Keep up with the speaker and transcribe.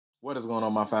What is going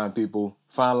on, my fine people?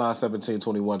 Fine Line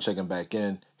 1721 checking back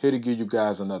in, here to give you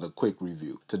guys another quick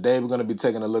review. Today we're going to be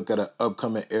taking a look at an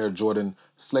upcoming Air Jordan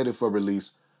slated for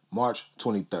release March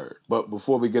 23rd. But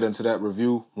before we get into that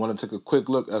review, I want to take a quick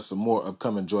look at some more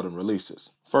upcoming Jordan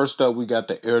releases. First up, we got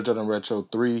the Air Jordan Retro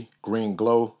 3 Green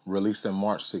Glow releasing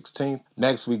March 16th.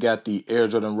 Next, we got the Air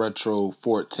Jordan Retro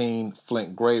 14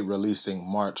 Flint Gray releasing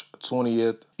March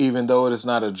 20th. Even though it is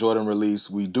not a Jordan release,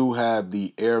 we do have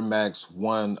the Air Max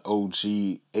 1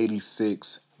 OG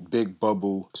 86 Big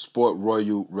Bubble Sport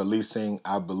Royal releasing,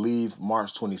 I believe,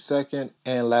 March 22nd.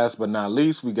 And last but not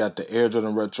least, we got the Air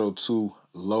Jordan Retro 2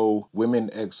 Low Women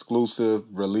Exclusive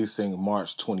releasing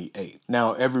March 28th.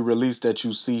 Now, every release that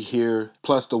you see here,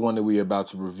 plus the one that we're about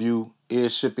to review,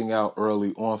 is shipping out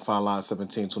early on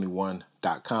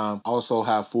FineLine1721.com. Also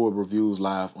have full reviews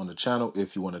live on the channel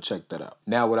if you want to check that out.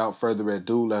 Now, without further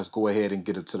ado, let's go ahead and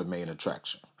get into the main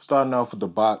attraction. Starting off with the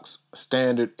box,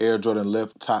 standard Air Jordan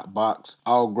Lift top box,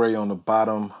 all gray on the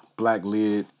bottom, black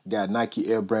lid, got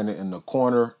Nike Air branded in the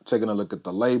corner. Taking a look at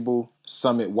the label,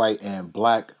 Summit white and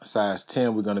black, size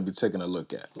 10 we're going to be taking a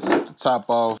look at. Lift the top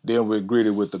off, then we're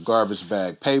greeted with the garbage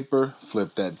bag paper.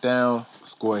 Flip that down.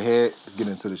 Let's go ahead and get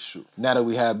into the shoe. Now that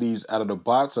we have these out of the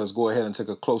box, let's go ahead and take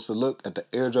a closer look at the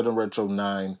Air Jordan Retro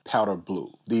 9 Powder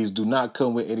Blue. These do not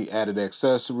come with any added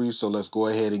accessories, so let's go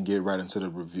ahead and get right into the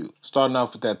review. Starting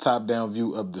off with that top-down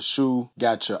view of the shoe,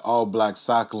 got your all-black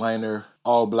sock liner,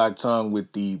 all black tongue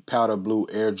with the powder blue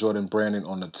Air Jordan branding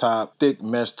on the top, thick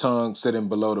mesh tongue sitting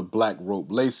below the black rope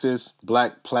laces,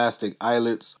 black plastic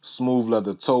eyelets, smooth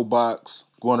leather toe box,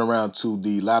 going around to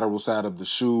the lateral side of the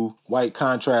shoe, white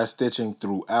contrast stitching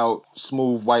throughout,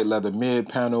 smooth white leather mid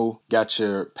panel, got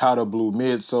your powder blue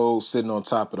midsole sitting on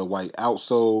top of the white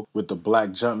outsole with the black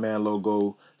Jumpman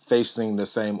logo facing the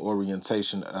same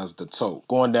orientation as the toe.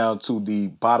 Going down to the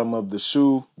bottom of the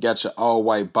shoe, got your all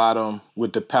white bottom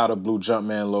with the powder blue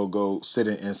Jumpman logo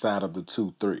sitting inside of the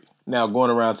 2-3. Now going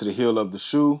around to the heel of the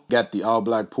shoe, got the all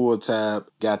black pull tab,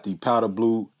 got the powder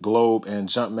blue globe and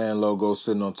Jumpman logo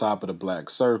sitting on top of the black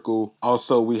circle.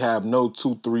 Also, we have no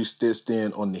 2-3 stitched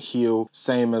in on the heel,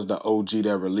 same as the OG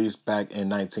that released back in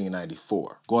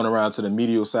 1994. Going around to the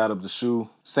medial side of the shoe,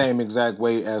 same exact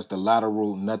way as the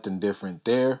lateral, nothing different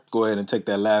there. Go ahead and take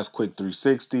that last quick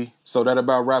 360. So that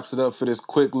about wraps it up for this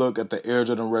quick look at the Air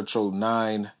Jordan Retro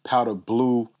 9 Powder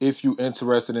Blue. If you're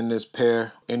interested in this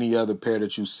pair, any other pair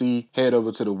that you see, head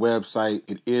over to the website.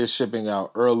 It is shipping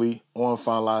out early on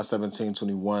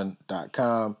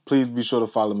FineLine1721.com. Please be sure to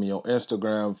follow me on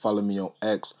Instagram, follow me on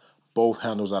X. Both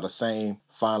handles are the same,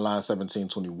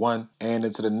 FineLine1721. And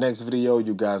into the next video,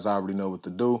 you guys already know what to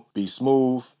do. Be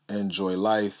smooth, enjoy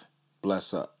life,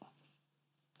 bless up.